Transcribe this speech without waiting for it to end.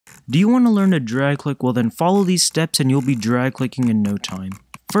Do you want to learn to drag click? Well then follow these steps and you'll be drag clicking in no time.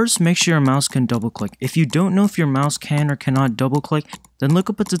 First, make sure your mouse can double click. If you don't know if your mouse can or cannot double click, then look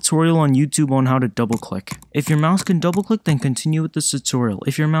up a tutorial on YouTube on how to double click. If your mouse can double click, then continue with this tutorial.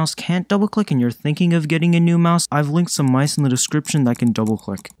 If your mouse can't double click and you're thinking of getting a new mouse, I've linked some mice in the description that can double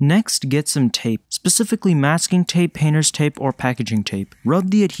click. Next, get some tape, specifically masking tape, painter's tape, or packaging tape. Rub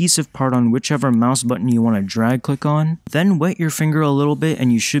the adhesive part on whichever mouse button you want to drag click on, then wet your finger a little bit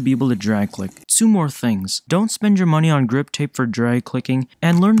and you should be able to drag click. 2 more things. Don't spend your money on grip tape for drag clicking,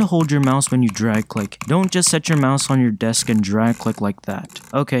 and learn to hold your mouse when you drag click. Don't just set your mouse on your desk and drag click like that.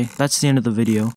 Okay, that's the end of the video.